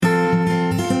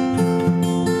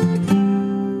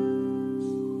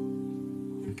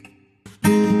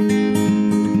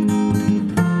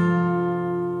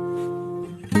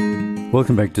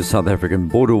Welcome back to South African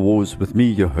Border Wars with me,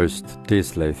 your host,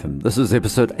 Des Latham. This is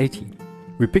episode 80.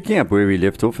 We're picking up where we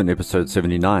left off in episode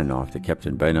 79 after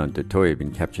Captain Bernard du Toit had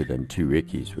been captured and 2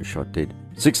 recce's were shot dead.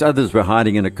 6 others were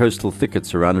hiding in a coastal thicket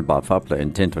surrounded by Fapla,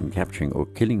 intent on capturing or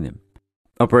killing them.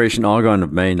 Operation Argon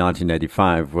of May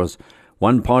 1985 was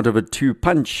one part of a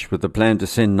 2-punch with the plan to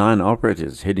send 9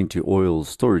 operators heading to oil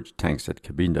storage tanks at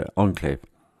Cabinda Enclave.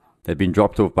 They'd been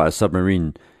dropped off by a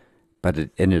submarine, but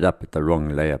it ended up at the wrong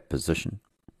layup position.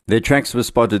 Their tracks were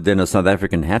spotted, then a South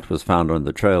African hat was found on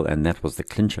the trail, and that was the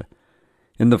clincher.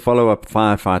 In the follow-up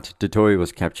firefight, du Toit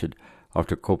was captured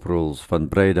after Corporals van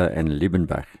Breda and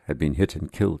Liebenbach had been hit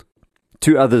and killed.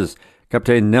 2 others,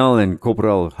 Captain Nel and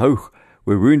Corporal Hoog,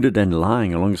 were wounded and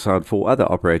lying alongside 4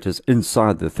 other operators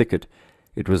inside the thicket.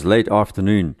 It was late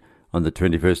afternoon on the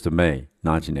 21st of May,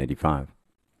 1985.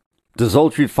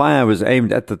 Desultory fire was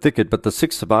aimed at the thicket, but the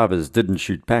 6 survivors didn't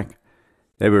shoot back.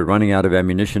 They were running out of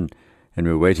ammunition and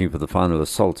were waiting for the final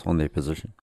assault on their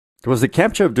position. It was the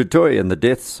capture of du Toit and the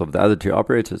deaths of the other 2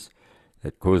 operators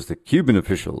that caused the Cuban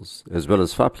officials, as well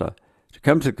as Fapla, to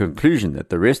come to the conclusion that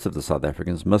the rest of the South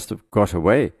Africans must have got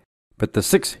away. But the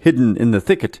 6 hidden in the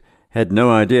thicket had no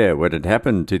idea what had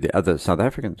happened to the other South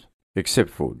Africans,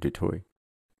 except for du Toit.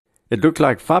 It looked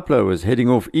like Fapla was heading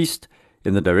off east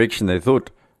in the direction they thought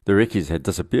the recce's had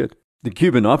disappeared. The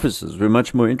Cuban officers were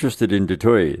much more interested in du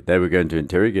Toit. They were going to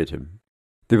interrogate him.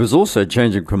 There was also a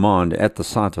change in command at the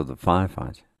site of the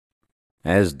firefight.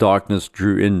 As darkness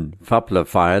drew in, Fapla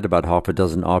fired about half a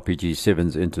dozen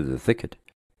RPG-7s into the thicket.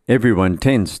 Everyone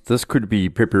tensed. This could be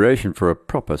preparation for a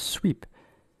proper sweep,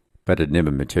 but it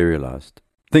never materialized.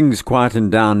 Things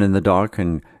quietened down in the dark,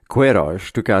 and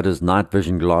Queiroz took out his night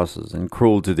vision glasses and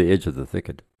crawled to the edge of the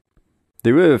thicket.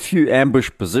 There were a few ambush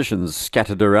positions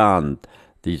scattered around.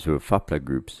 These were Fapla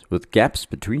groups, with gaps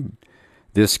between.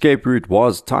 The escape route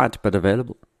was tight but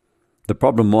available. The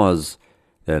problem was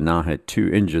they now had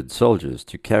 2 injured soldiers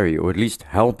to carry or at least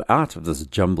help out of this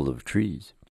jumble of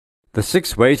trees. The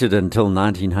 6 waited until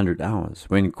 1900 hours,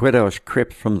 when Queiroz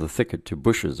crept from the thicket to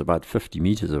bushes about 50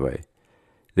 meters away.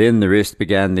 Then the rest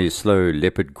began their slow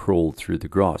leopard crawl through the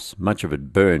grass, much of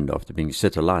it burned after being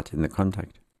set alight in the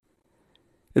contact.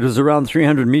 It was around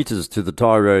 300 meters to the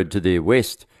tar road to their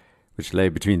west, which lay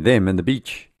between them and the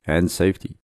beach and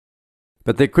safety.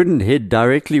 But they couldn't head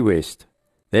directly west.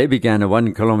 They began a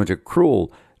 1-kilometer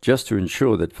crawl just to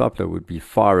ensure that Fapla would be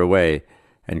far away,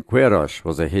 and Queiroz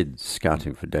was ahead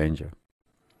scouting for danger.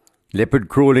 Leopard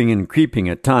crawling and creeping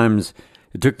at times,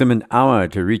 it took them an hour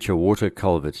to reach a water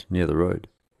culvert near the road.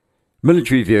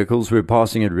 Military vehicles were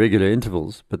passing at regular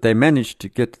intervals, but they managed to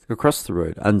get across the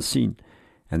road unseen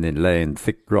and then lay in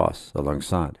thick grass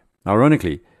alongside.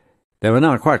 Ironically, they were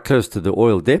now quite close to the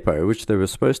oil depot, which they were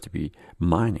supposed to be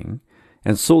mining,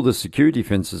 and saw the security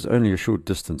fences only a short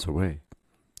distance away.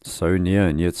 So near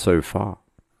and yet so far.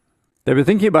 They were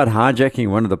thinking about hijacking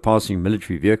one of the passing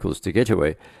military vehicles to get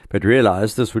away, but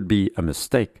realized this would be a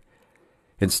mistake.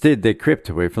 Instead, they crept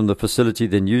away from the facility,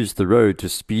 then used the road to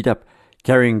speed up,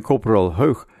 carrying Corporal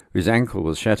Hoog, whose ankle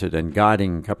was shattered, and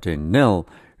guiding Captain Nel,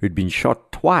 who'd been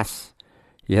shot twice.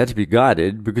 He had to be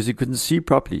guided because he couldn't see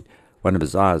properly. One of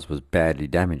his eyes was badly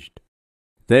damaged.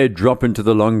 They'd drop into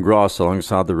the long grass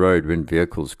alongside the road when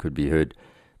vehicles could be heard,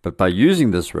 but by using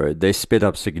this road, they sped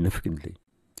up significantly.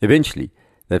 Eventually,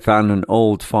 they found an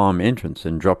old farm entrance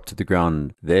and dropped to the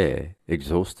ground there,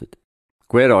 exhausted.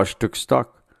 Queiroz took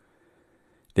stock.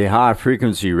 Their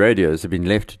high-frequency radios had been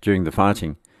left during the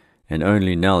fighting, and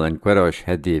only Nel and Queiroz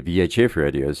had their VHF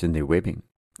radios in their webbing.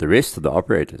 The rest of the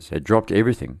operators had dropped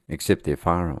everything except their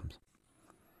firearms.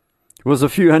 It was a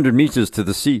few hundred meters to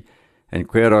the sea, and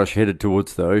Queiroz headed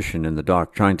towards the ocean in the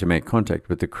dark, trying to make contact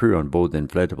with the crew on board the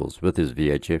inflatables with his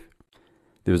VHF.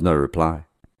 There was no reply.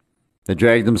 They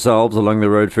dragged themselves along the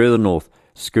road further north,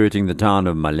 skirting the town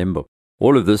of Malembo.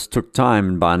 All of this took time,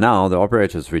 and by now the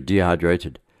operators were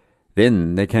dehydrated.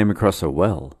 Then they came across a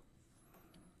well.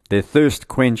 Their thirst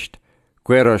quenched,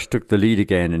 Queiroz took the lead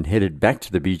again and headed back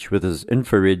to the beach with his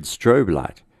infrared strobe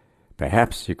light.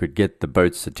 Perhaps he could get the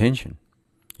boat's attention.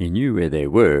 He knew where they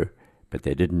were, but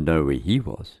they didn't know where he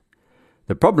was.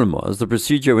 The problem was the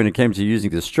procedure when it came to using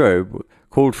the strobe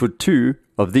called for 2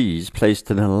 of these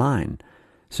placed in a line,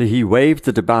 so he waved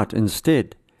it about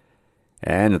instead.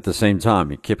 And at the same time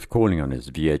he kept calling on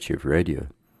his VHF radio.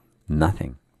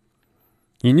 Nothing.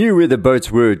 He knew where the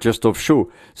boats were just offshore,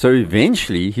 so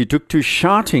eventually he took to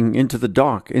shouting into the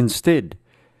dark instead.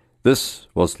 This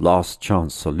was Last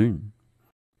Chance Saloon.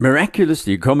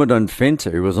 Miraculously, Commandant Venter,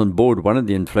 who was on board one of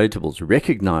the inflatables,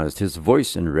 recognized his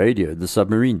voice and radioed the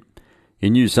submarine.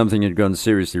 He knew something had gone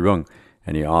seriously wrong,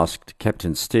 and he asked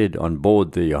Captain Stead on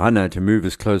board the Johanna to move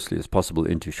as closely as possible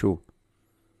into shore.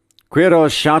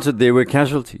 Queiroz shouted there were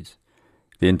casualties.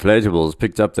 The inflatables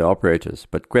picked up their operators,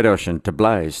 but Queiroz and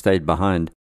Tablay stayed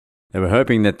behind. They were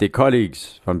hoping that their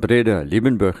colleagues, Van Breda,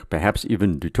 Liebenberg, perhaps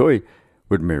even Du Toit,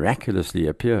 would miraculously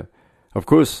appear. Of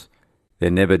course, they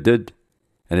never did,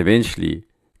 and eventually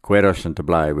Queiroz and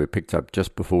Tablay were picked up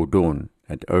just before dawn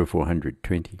at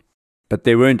 0420. But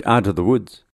they weren't out of the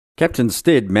woods. Captain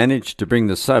Stead managed to bring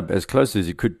the sub as close as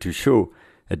he could to shore,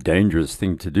 a dangerous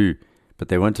thing to do, but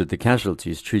they wanted the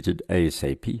casualties treated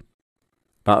ASAP.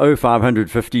 By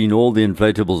 0515 all the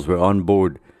inflatables were on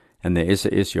board, and the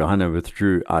SAS Johanna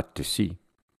withdrew out to sea.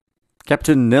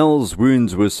 Captain Nell's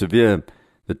wounds were severe.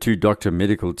 The two-doctor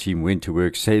medical team went to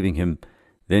work saving him,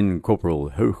 then Corporal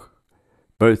Hoch.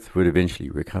 Both would eventually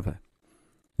recover.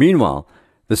 Meanwhile,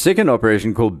 the second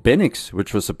operation, called Benix,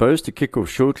 which was supposed to kick off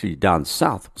shortly down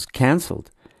south, was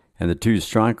cancelled, and the two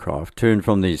strike craft turned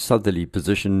from their southerly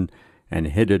position and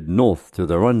headed north to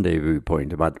the rendezvous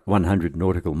point about 100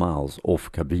 nautical miles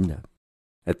off Cabinda.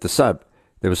 At the sub,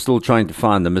 they were still trying to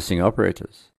find the missing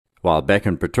operators, while back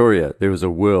in Pretoria there was a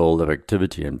world of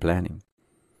activity and planning.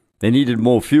 They needed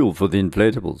more fuel for the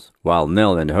inflatables, while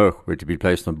Nel and Hoch were to be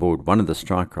placed on board one of the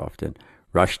strike craft and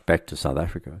rushed back to South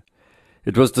Africa.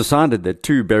 It was decided that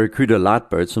 2 Barracuda light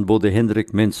boats on board the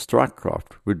Hendrik Mentz strike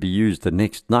craft would be used the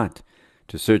next night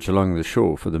to search along the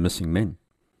shore for the missing men.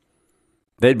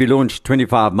 They'd be launched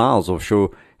 25 miles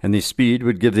offshore, and their speed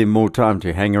would give them more time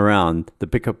to hang around the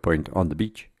pickup point on the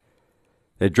beach.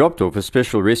 They dropped off a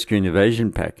special rescue and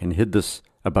evasion pack and hid this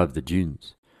above the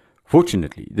dunes.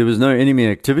 Fortunately, there was no enemy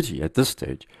activity at this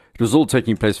stage. It was all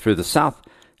taking place further south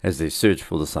as they searched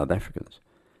for the South Africans.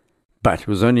 But it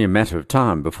was only a matter of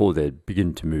time before they'd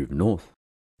begin to move north.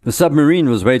 The submarine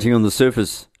was waiting on the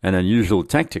surface, an unusual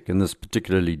tactic in this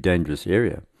particularly dangerous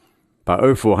area.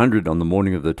 By 0400 on the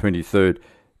morning of the 23rd,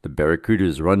 the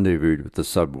Barracudas rendezvoused with the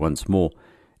sub once more,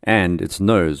 and its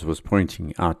nose was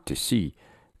pointing out to sea.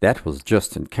 That was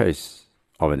just in case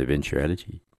of an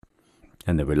eventuality.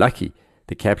 And they were lucky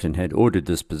the captain had ordered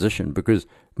this position, because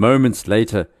moments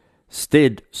later,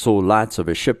 Stead saw lights of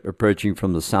a ship approaching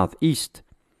from the southeast.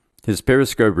 His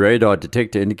periscope radar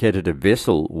detector indicated a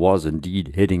vessel was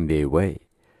indeed heading their way.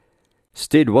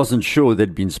 Stead wasn't sure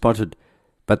they'd been spotted,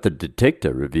 but the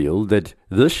detector revealed that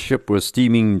this ship was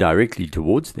steaming directly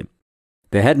towards them.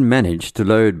 They hadn't managed to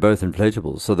load both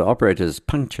inflatables, so the operators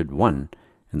punctured one,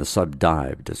 and the sub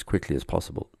dived as quickly as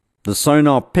possible. The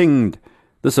sonar pinged.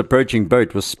 This approaching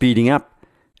boat was speeding up,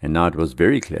 and now it was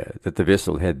very clear that the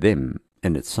vessel had them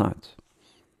in its sights.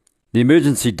 The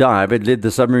emergency dive had led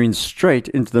the submarine straight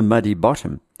into the muddy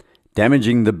bottom,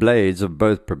 damaging the blades of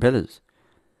both propellers.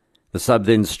 The sub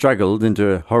then struggled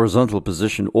into a horizontal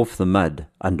position off the mud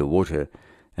underwater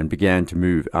and began to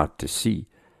move out to sea.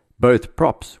 Both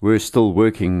props were still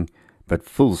working, but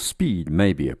full speed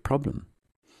may be a problem.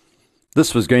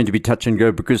 This was going to be touch and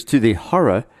go, because to their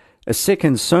horror, a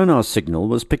second sonar signal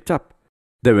was picked up.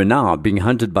 They were now being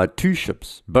hunted by 2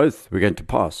 ships. Both were going to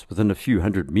pass within a few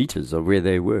hundred meters of where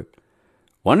they were.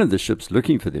 One of the ships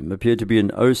looking for them appeared to be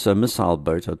an OSA missile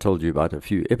boat I told you about a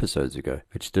few episodes ago,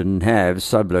 which didn't have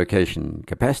sub-location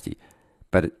capacity.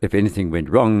 But if anything went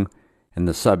wrong and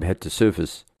the sub had to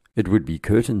surface, it would be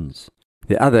curtains.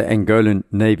 The other Angolan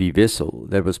Navy vessel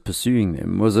that was pursuing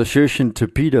them was a Shershon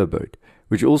torpedo boat,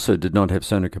 which also did not have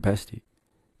sonar capacity.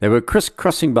 They were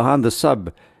crisscrossing behind the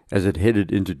sub as it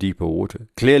headed into deeper water.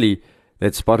 Clearly,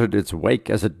 they'd spotted its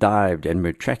wake as it dived and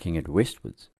were tracking it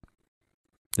westwards.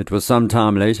 It was some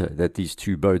time later that these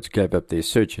 2 boats gave up their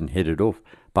search and headed off.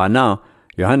 By now,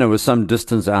 Johanna was some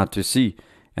distance out to sea,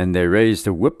 and they raised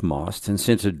a whip mast and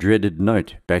sent a dreaded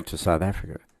note back to South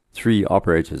Africa. 3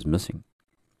 operators missing.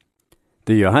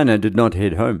 The Johanna did not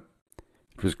head home.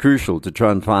 It was crucial to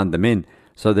try and find the men,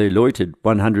 so they loitered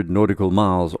 100 nautical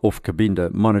miles off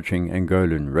Cabinda, monitoring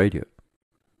Angolan radio.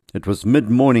 It was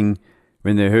mid-morning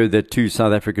when they heard that 2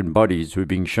 South African bodies were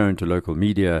being shown to local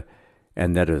media,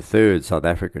 and that a 3rd South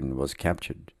African was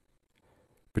captured.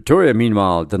 Pretoria,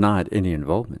 meanwhile, denied any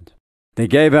involvement. They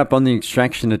gave up on the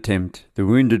extraction attempt, the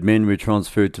wounded men were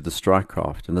transferred to the strike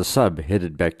craft, and the sub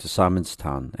headed back to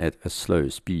Simonstown at a slow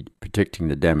speed, protecting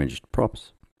the damaged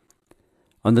props.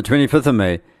 On the 25th of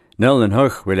May, Nel and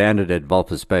Hoch were landed at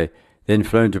Walvis Bay, then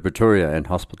flown to Pretoria and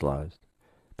hospitalized.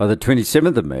 By the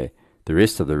 27th of May, the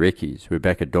rest of the recce's were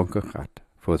back at Donkergat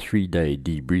for a 3-day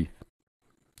debrief.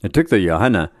 It took the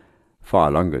Johanna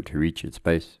far longer to reach its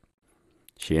base.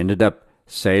 She ended up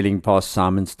sailing past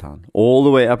Simonstown, all the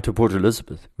way up to Port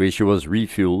Elizabeth, where she was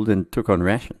refueled and took on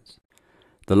rations.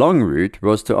 The long route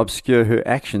was to obscure her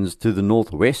actions to the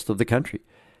northwest of the country,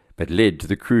 but led to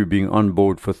the crew being on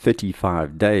board for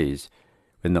 35 days,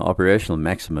 when the operational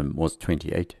maximum was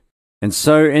 28. And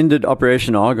so ended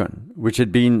Operation Argon, which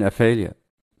had been a failure.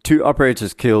 2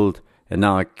 operators killed, and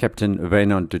now Captain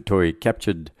Wynand du Toit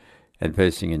captured and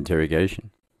facing interrogation.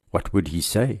 What would he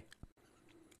say?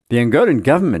 The Angolan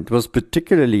government was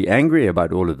particularly angry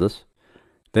about all of this.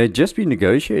 They had just been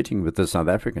negotiating with the South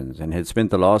Africans and had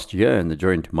spent the last year in the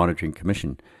Joint Monitoring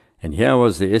Commission, and here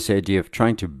was the SADF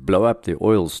trying to blow up the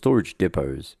oil storage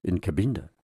depots in Cabinda.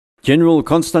 General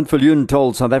Constant Viljoen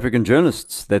told South African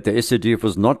journalists that the SADF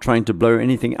was not trying to blow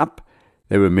anything up.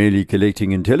 They were merely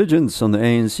collecting intelligence on the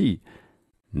ANC.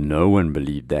 No one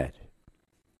believed that.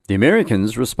 The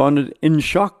Americans responded in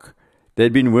shock. They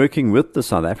had been working with the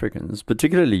South Africans,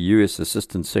 particularly U.S.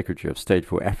 Assistant Secretary of State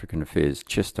for African Affairs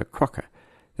Chester Crocker.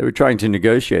 They were trying to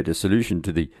negotiate a solution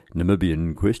to the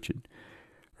Namibian question.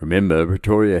 Remember,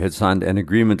 Pretoria had signed an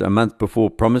agreement a month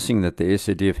before promising that the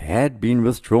SADF had been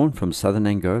withdrawn from southern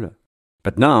Angola.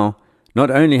 But now, not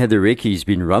only had the Rekkies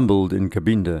been rumbled in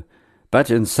Cabinda,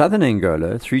 but in southern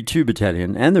Angola, 3-2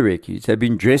 Battalion and the Rekkies had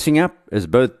been dressing up as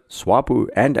both SWAPO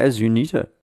and as UNITA.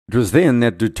 It was then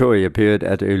that du Toit appeared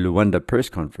at a Luanda press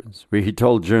conference, where he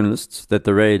told journalists that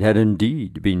the raid had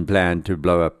indeed been planned to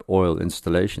blow up oil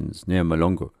installations near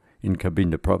Malongo in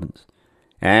Cabinda province,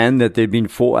 and that there had been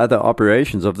 4 other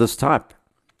operations of this type.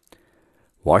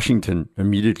 Washington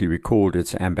immediately recalled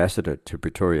its ambassador to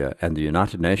Pretoria, and the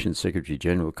United Nations Secretary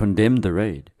General condemned the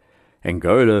raid.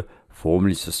 Angola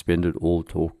formally suspended all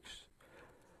talks.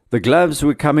 The gloves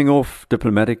were coming off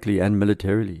diplomatically and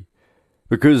militarily,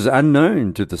 because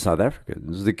unknown to the South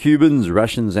Africans, the Cubans,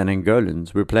 Russians and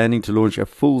Angolans were planning to launch a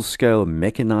full-scale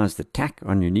mechanized attack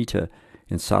on UNITA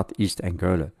in southeast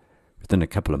Angola within a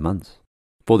couple of months.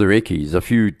 For the Rekkies, a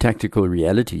few tactical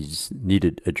realities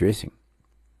needed addressing.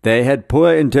 They had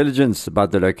poor intelligence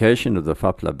about the location of the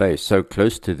FAPLA base so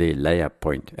close to their layup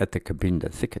point at the Cabinda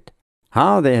thicket.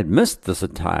 How they had missed this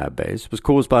entire base was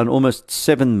caused by an almost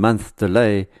 7-month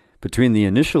delay between the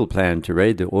initial plan to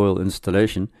raid the oil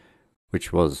installation,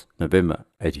 which was November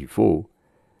 84,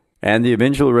 and the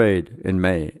eventual raid in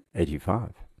May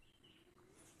 85.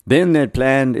 Then they had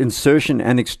planned insertion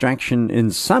and extraction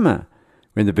in summer,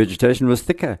 when the vegetation was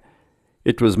thicker.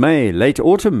 It was May, late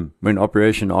autumn, when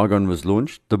Operation Argon was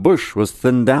launched. The bush was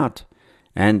thinned out,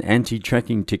 and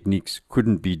anti-tracking techniques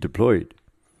couldn't be deployed.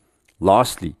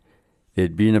 Lastly, there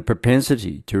had been a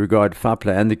propensity to regard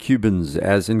FAPLA and the Cubans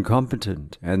as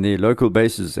incompetent, and their local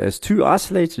bases as too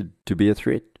isolated to be a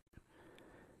threat.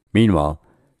 Meanwhile,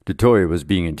 du Toit was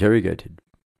being interrogated.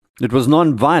 It was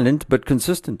non-violent but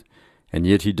consistent, and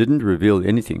yet he didn't reveal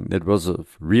anything that was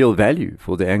of real value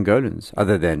for the Angolans,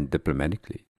 other than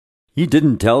diplomatically. He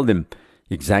didn't tell them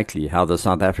exactly how the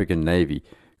South African Navy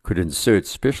could insert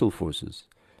special forces,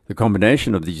 the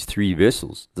combination of these 3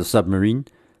 vessels, the submarine,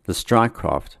 the strike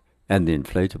craft, and the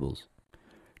inflatables.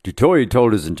 Du Toit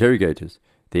told his interrogators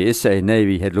the SA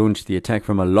Navy had launched the attack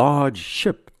from a large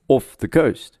ship off the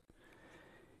coast.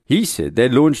 He said they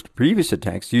launched previous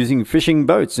attacks using fishing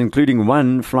boats, including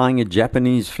one flying a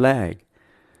Japanese flag.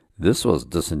 This was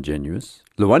disingenuous.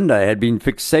 Luanda had been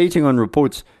fixating on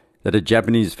reports that a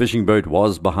Japanese fishing boat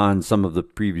was behind some of the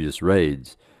previous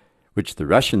raids, which the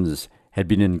Russians had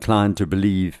been inclined to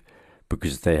believe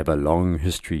because they have a long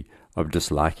history of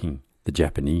disliking the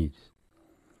Japanese.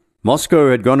 Moscow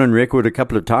had gone on record a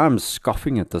couple of times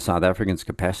scoffing at the South Africans'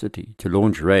 capacity to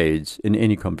launch raids in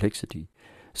any complexity,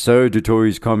 so du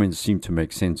Toit's comments seemed to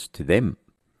make sense to them.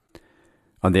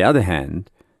 On the other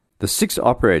hand, the 6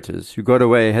 operators who got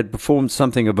away had performed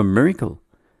something of a miracle.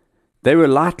 They were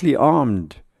lightly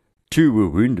armed. 2 were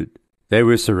wounded. They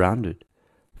were surrounded.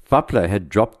 FAPLA had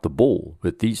dropped the ball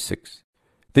with these 6.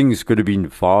 Things could have been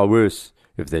far worse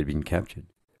if they'd been captured.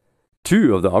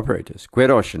 2 of the operators,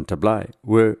 Queiroz and Tablai,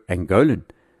 were Angolan.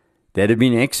 They'd have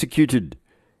been executed,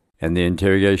 and their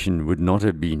interrogation would not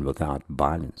have been without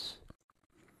violence.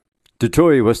 Du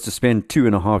Toit was to spend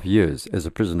 2.5 years as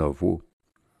a prisoner of war.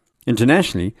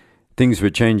 Internationally, things were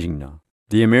changing now.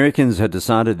 The Americans had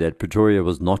decided that Pretoria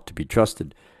was not to be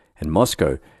trusted, and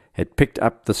Moscow had picked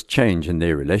up this change in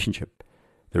their relationship.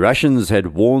 The Russians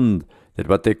had warned that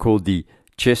what they called the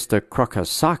Chester-Crocker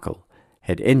cycle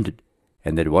had ended,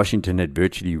 and that Washington had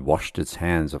virtually washed its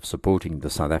hands of supporting the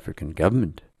South African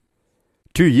government.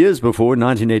 2 years before,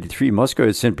 1983, Moscow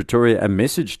had sent Pretoria a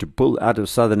message to pull out of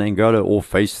southern Angola or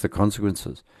face the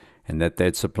consequences, and that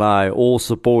they'd supply all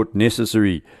support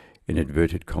necessary, in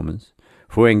inverted commas,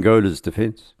 for Angola's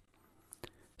defense.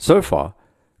 So far,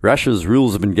 Russia's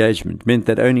rules of engagement meant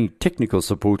that only technical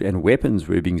support and weapons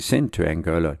were being sent to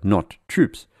Angola, not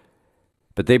troops.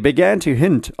 But they began to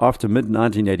hint after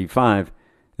mid-1985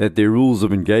 that their rules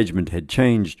of engagement had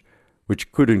changed,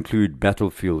 which could include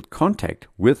battlefield contact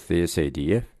with the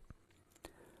SADF.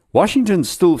 Washington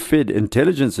still fed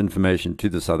intelligence information to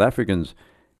the South Africans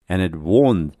and had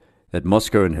warned that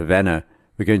Moscow and Havana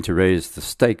were going to raise the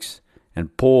stakes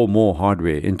and pour more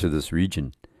hardware into this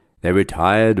region. They were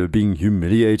tired of being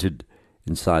humiliated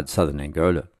inside southern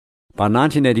Angola. By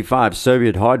 1985,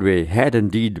 Soviet hardware had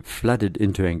indeed flooded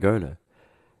into Angola.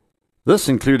 This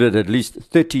included at least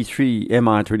 33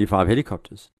 Mi-25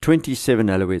 helicopters, 27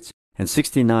 Alouettes, and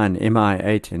 69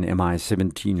 Mi-8 and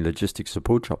Mi-17 logistics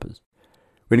support choppers.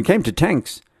 When it came to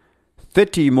tanks,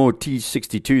 30 more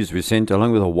T-62s were sent,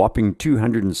 along with a whopping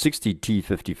 260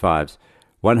 T-55s,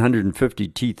 150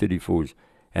 T-34s,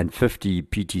 and 50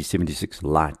 PT-76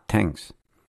 light tanks.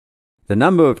 The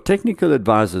number of technical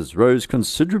advisors rose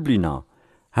considerably now.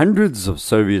 Hundreds of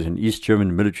Soviet and East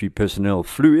German military personnel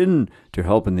flew in to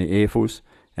help in the Air Force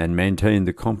and maintain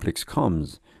the complex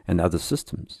comms and other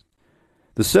systems.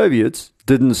 The Soviets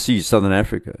didn't see Southern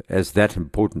Africa as that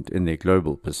important in their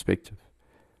global perspective.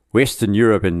 Western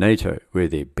Europe and NATO were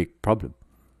their big problem.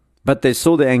 But they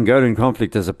saw the Angolan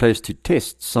conflict as a place to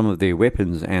test some of their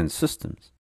weapons and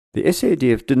systems. The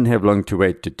SADF didn't have long to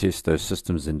wait to test those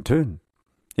systems in turn.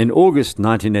 In August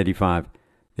 1985,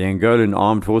 the Angolan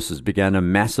armed forces began a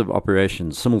massive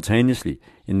operation simultaneously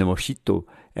in the Moshito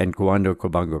and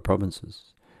Cuando-Cubango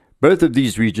provinces. Both of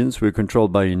these regions were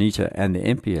controlled by UNITA, and the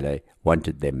MPLA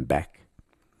wanted them back.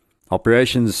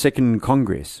 Operation's Second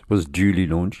Congress was duly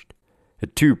launched, a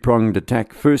two-pronged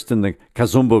attack, first in the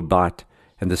Kazombo Bight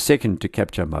and the second to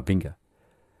capture Mavinga.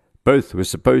 Both were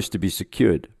supposed to be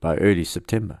secured by early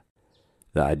September.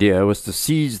 The idea was to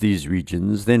seize these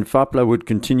regions, then FAPLA would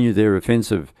continue their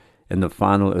offensive in the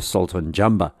final assault on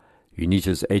Jamba,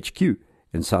 UNITA's HQ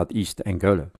in southeast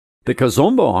Angola. The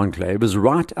Kazombo enclave was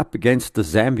right up against the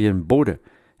Zambian border,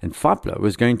 and FAPLA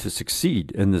was going to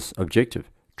succeed in this objective,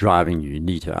 driving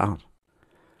UNITA out.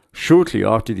 Shortly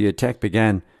after the attack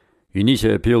began,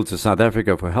 UNITA appealed to South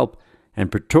Africa for help,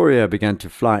 and Pretoria began to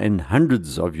fly in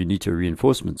hundreds of UNITA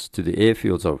reinforcements to the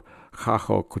airfields of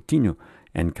Gago Coutinho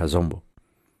and Kazombo.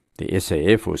 The SA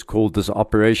Air Force called this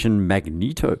Operation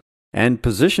Magneto and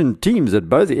positioned teams at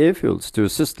both airfields to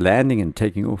assist landing and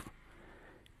taking off.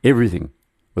 Everything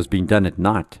was being done at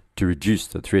night to reduce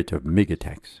the threat of MiG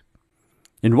attacks.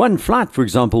 In one flight, for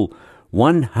example,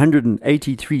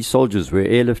 183 soldiers were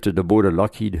airlifted aboard a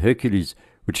Lockheed Hercules,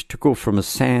 which took off from a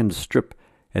sand strip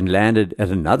and landed at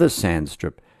another sand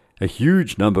strip, a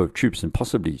huge number of troops and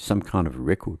possibly some kind of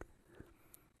record.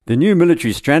 The new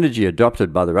military strategy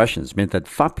adopted by the Russians meant that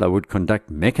FAPLA would conduct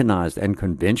mechanized and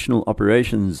conventional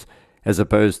operations as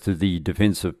opposed to the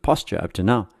defensive posture up to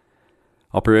now.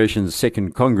 Operation's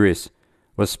Second Congress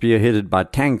was spearheaded by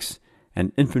tanks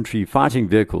and infantry fighting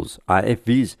vehicles,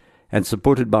 IFVs, and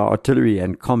supported by artillery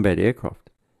and combat aircraft.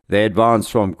 They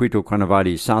advanced from Cuito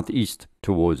Cuanavali southeast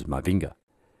towards Mavinga.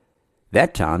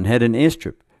 That town had an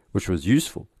airstrip, which was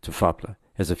useful to FAPLA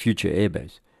as a future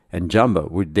airbase, and Jamba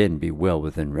would then be well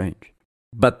within range.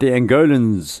 But the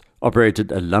Angolans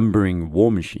operated a lumbering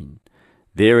war machine.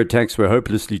 Their attacks were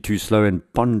hopelessly too slow and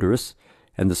ponderous,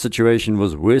 and the situation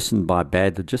was worsened by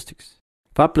bad logistics.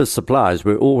 FAPLA's supplies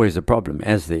were always a problem,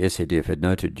 as the SADF had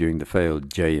noted during the failed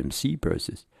JMC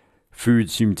process.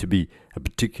 Food seemed to be a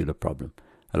particular problem,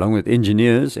 along with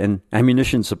engineers and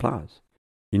ammunition supplies.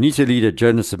 UNITA leader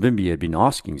Jonas Savimbi had been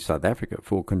asking South Africa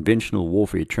for conventional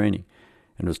warfare training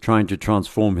and was trying to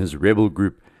transform his rebel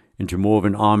group into more of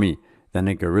an army than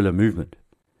a guerrilla movement.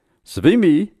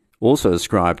 Savimbi also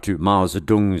ascribed to Mao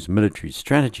Zedong's military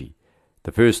strategy.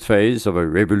 The first phase of a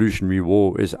revolutionary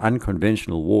war is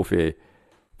unconventional warfare.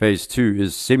 Phase 2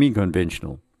 is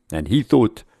semi-conventional, and he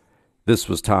thought this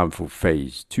was time for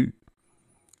Phase 2.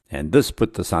 And this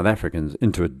put the South Africans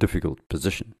into a difficult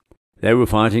position. They were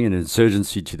fighting an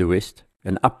insurgency to the west,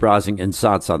 an uprising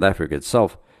inside South Africa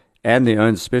itself, and their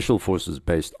own special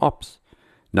forces-based ops.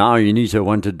 Now UNITA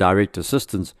wanted direct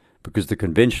assistance because the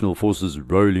conventional forces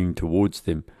rolling towards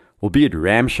them, albeit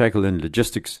ramshackle in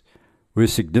logistics, were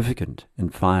significant in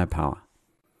firepower.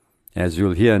 As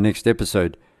you'll hear next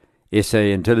episode, SA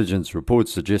intelligence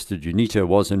reports suggested UNITA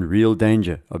was in real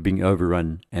danger of being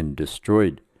overrun and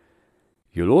destroyed.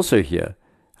 You'll also hear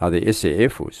how the SA Air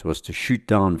Force was to shoot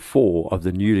down 4 of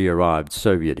the newly arrived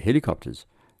Soviet helicopters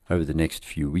over the next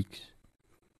few weeks.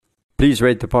 Please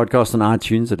rate the podcast on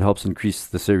iTunes. It helps increase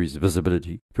the series'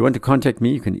 visibility. If you want to contact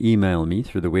me, you can email me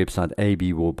through the website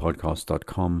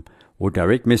abwarpodcast.com or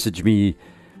direct message me,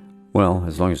 well,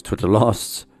 as long as Twitter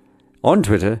lasts, on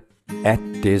Twitter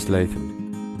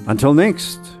 @DesLatham. Until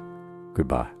next,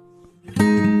 goodbye.